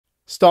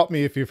Stop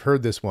me if you've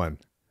heard this one.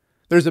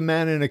 There's a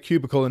man in a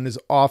cubicle in his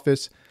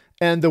office,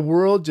 and the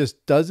world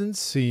just doesn't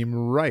seem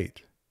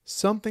right.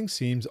 Something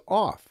seems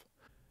off.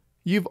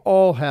 You've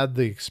all had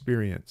the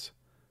experience.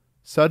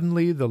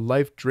 Suddenly, the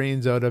life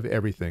drains out of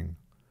everything.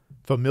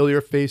 Familiar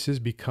faces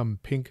become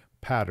pink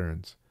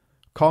patterns.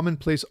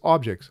 Commonplace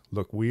objects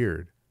look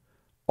weird.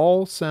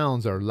 All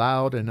sounds are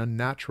loud and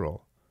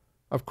unnatural.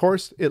 Of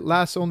course, it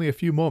lasts only a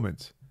few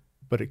moments,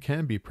 but it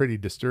can be pretty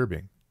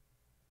disturbing.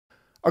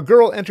 A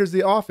girl enters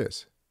the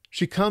office.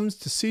 She comes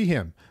to see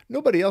him.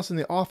 Nobody else in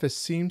the office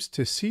seems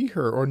to see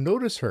her or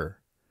notice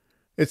her.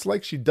 It's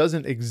like she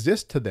doesn't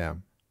exist to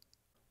them.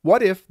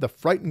 What if the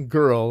frightened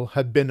girl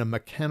had been a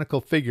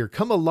mechanical figure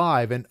come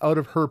alive and out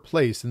of her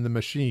place in the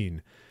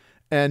machine,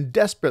 and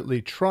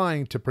desperately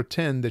trying to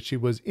pretend that she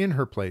was in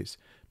her place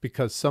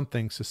because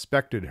something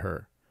suspected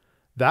her?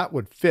 That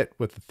would fit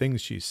with the things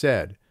she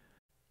said.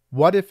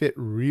 What if it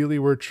really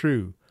were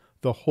true?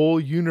 The whole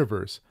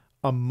universe,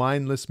 a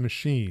mindless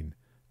machine.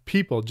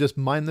 People, just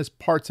mindless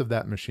parts of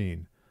that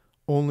machine.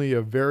 Only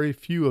a very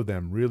few of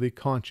them really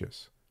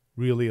conscious,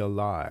 really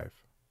alive.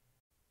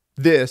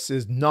 This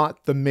is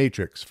not The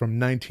Matrix from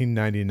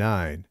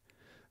 1999.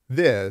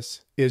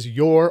 This is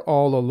You're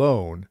All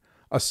Alone,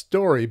 a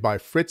story by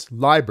Fritz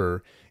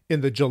Leiber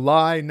in the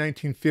July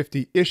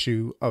 1950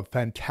 issue of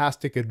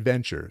Fantastic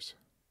Adventures.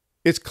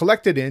 It's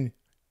collected in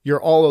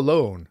You're All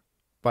Alone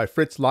by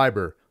Fritz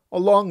Leiber,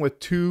 along with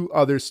 2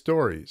 other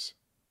stories.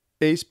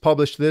 Ace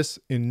published this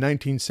in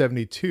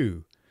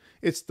 1972.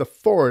 It's the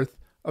 4th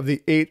of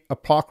the 8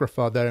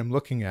 Apocrypha that I'm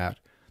looking at,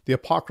 the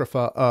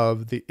Apocrypha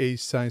of the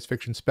Ace Science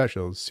Fiction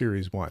Specials,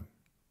 Series 1.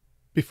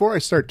 Before I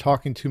start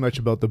talking too much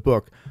about the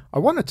book, I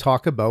want to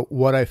talk about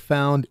what I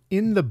found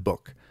in the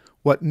book,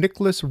 what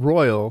Nicholas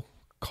Royal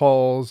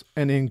calls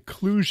an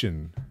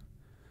inclusion.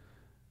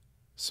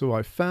 So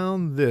I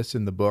found this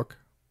in the book.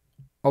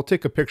 I'll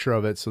take a picture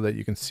of it so that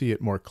you can see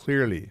it more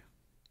clearly.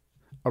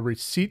 A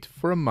receipt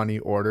for a money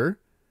order,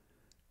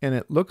 and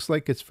it looks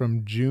like it's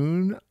from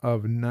June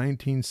of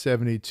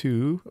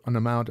 1972, an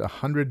amount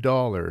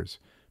 $100,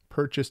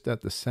 purchased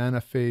at the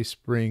Santa Fe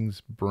Springs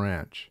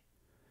branch.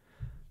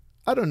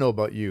 I don't know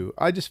about you,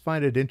 I just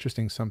find it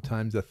interesting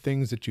sometimes the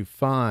things that you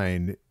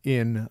find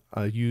in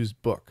a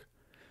used book.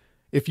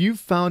 If you've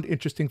found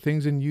interesting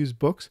things in used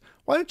books,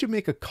 why don't you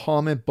make a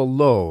comment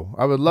below?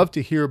 I would love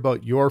to hear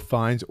about your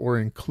finds or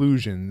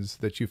inclusions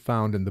that you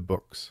found in the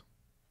books.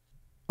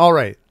 All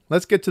right,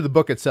 let's get to the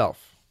book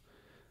itself.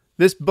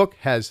 This book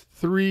has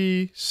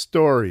 3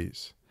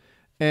 stories,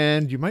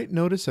 and you might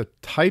notice a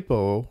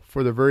typo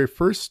for the very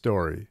first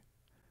story.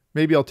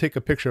 Maybe I'll take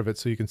a picture of it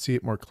so you can see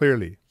it more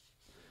clearly.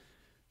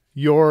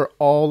 You're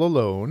All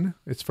Alone.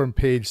 It's from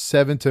page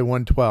 7 to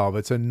 112.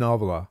 It's a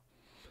novella.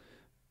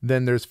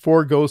 Then there's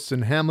 4 Ghosts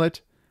in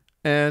Hamlet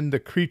and The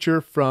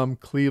Creature from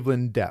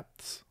Cleveland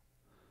Depths.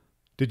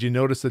 Did you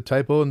notice the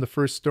typo in the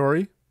first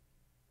story?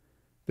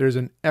 There's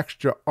an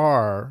extra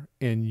R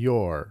in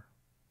your.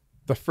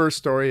 The first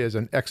story is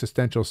an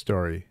existential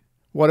story.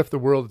 What if the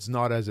world is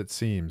not as it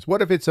seems?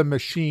 What if it's a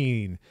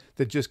machine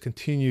that just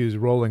continues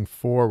rolling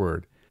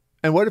forward?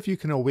 And what if you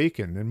can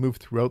awaken and move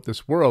throughout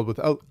this world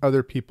without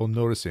other people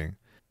noticing?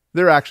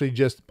 They're actually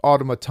just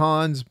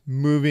automatons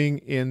moving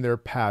in their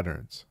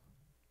patterns.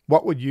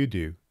 What would you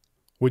do?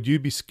 Would you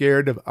be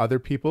scared of other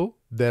people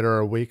that are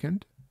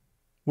awakened?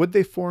 Would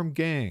they form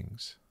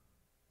gangs?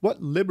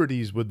 What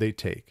liberties would they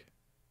take?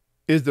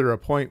 Is there a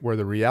point where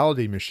the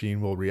reality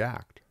machine will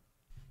react?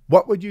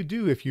 What would you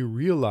do if you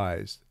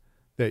realized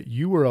that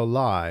you were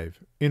alive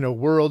in a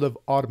world of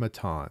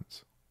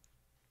automatons?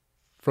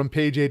 From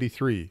page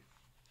 83.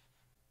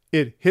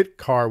 It hit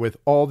Carr with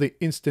all the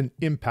instant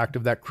impact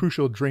of that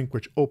crucial drink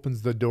which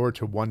opens the door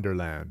to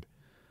Wonderland.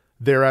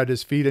 There at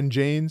his feet and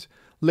Jane's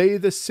lay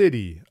the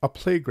city, a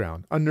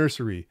playground, a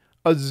nursery,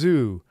 a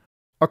zoo,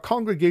 a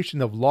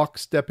congregation of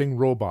lock-stepping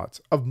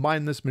robots, of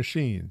mindless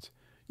machines.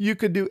 You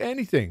could do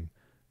anything.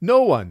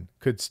 No one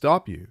could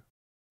stop you.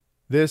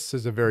 This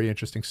is a very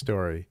interesting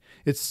story.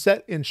 It's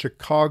set in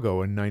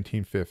Chicago in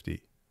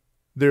 1950.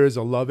 There is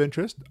a love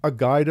interest, a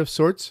guide of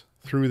sorts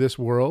through this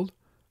world,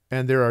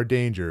 and there are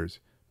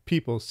dangers,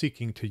 people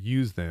seeking to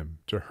use them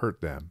to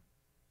hurt them.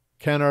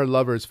 Can our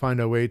lovers find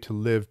a way to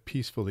live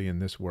peacefully in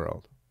this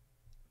world?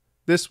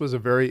 This was a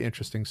very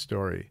interesting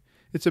story.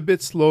 It's a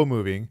bit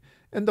slow-moving,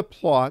 and the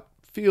plot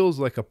feels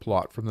like a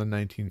plot from the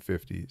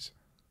 1950s.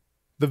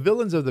 The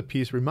villains of the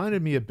piece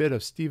reminded me a bit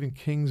of Stephen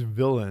King's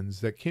villains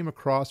that came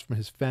across from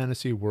his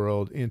fantasy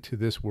world into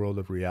this world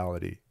of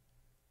reality.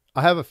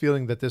 I have a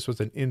feeling that this was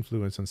an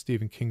influence on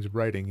Stephen King's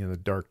writing in the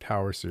Dark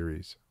Tower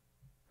series.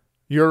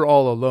 You're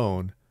All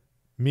Alone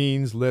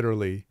means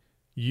literally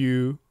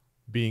you,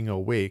 being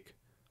awake,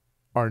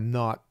 are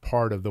not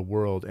part of the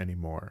world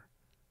anymore.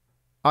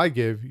 I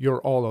give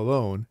You're All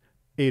Alone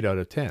 8 out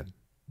of 10.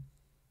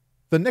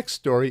 The next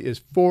story is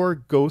 4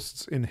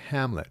 Ghosts in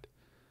Hamlet.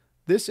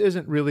 This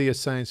isn't really a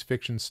science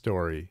fiction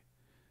story.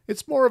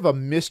 It's more of a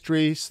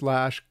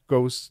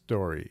mystery/ghost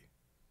story.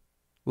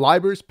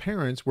 Leiber's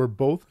parents were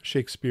both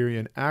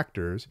Shakespearean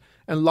actors,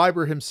 and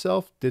Leiber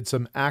himself did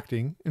some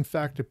acting, in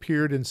fact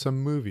appeared in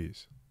some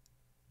movies.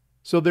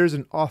 So there's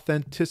an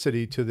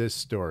authenticity to this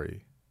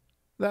story.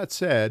 That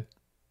said,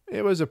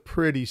 it was a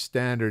pretty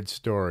standard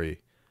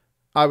story.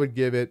 I would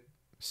give it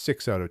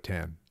 6 out of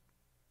 10.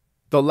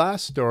 The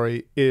last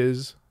story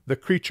is The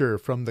Creature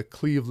from the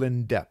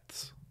Cleveland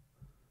Depths.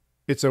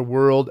 It's a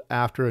world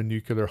after a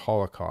nuclear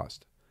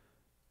holocaust.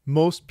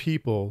 Most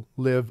people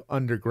live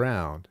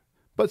underground,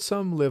 but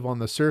some live on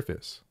the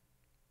surface.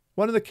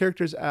 One of the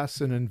characters asks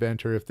an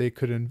inventor if they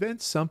could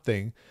invent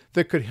something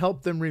that could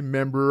help them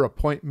remember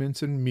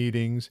appointments and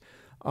meetings,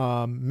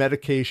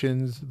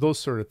 medications, those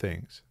sort of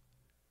things.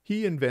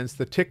 He invents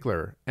the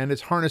tickler, and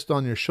it's harnessed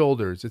on your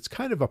shoulders. It's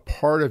kind of a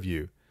part of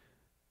you.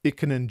 It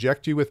can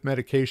inject you with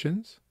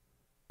medications.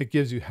 It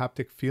gives you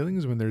haptic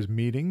feelings when there's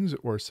meetings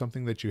or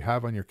something that you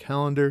have on your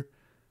calendar.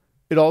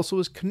 It also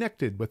is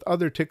connected with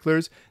other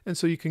ticklers, and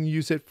so you can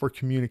use it for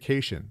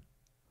communication.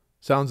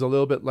 Sounds a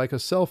little bit like a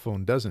cell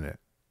phone, doesn't it?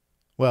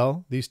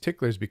 Well, these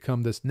ticklers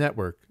become this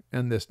network,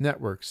 and this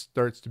network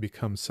starts to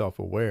become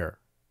self-aware.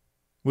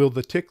 Will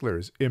the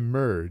ticklers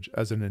emerge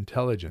as an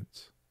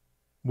intelligence?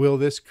 Will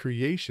this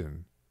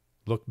creation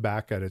look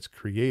back at its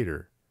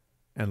creator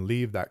and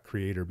leave that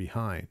creator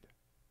behind?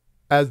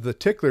 As the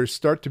ticklers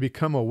start to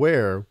become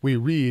aware, we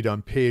read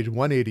on page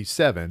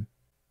 187,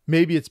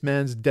 maybe it's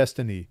man's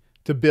destiny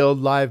to build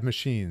live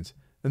machines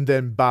and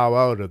then bow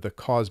out of the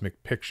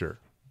cosmic picture.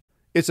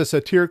 It's a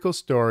satirical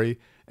story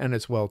and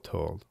it's well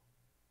told.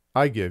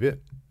 I give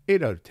it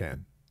 8 out of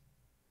 10.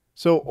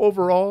 So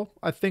overall,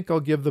 I think I'll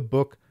give the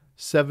book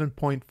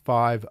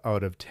 7.5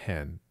 out of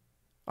 10.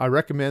 I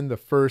recommend the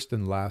first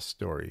and last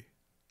story.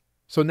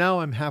 So now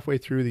I'm halfway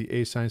through the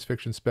A Science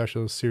Fiction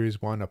Specialist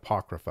Series 1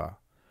 Apocrypha.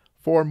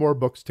 4 more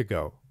books to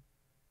go.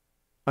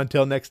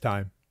 Until next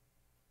time,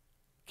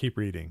 keep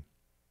reading.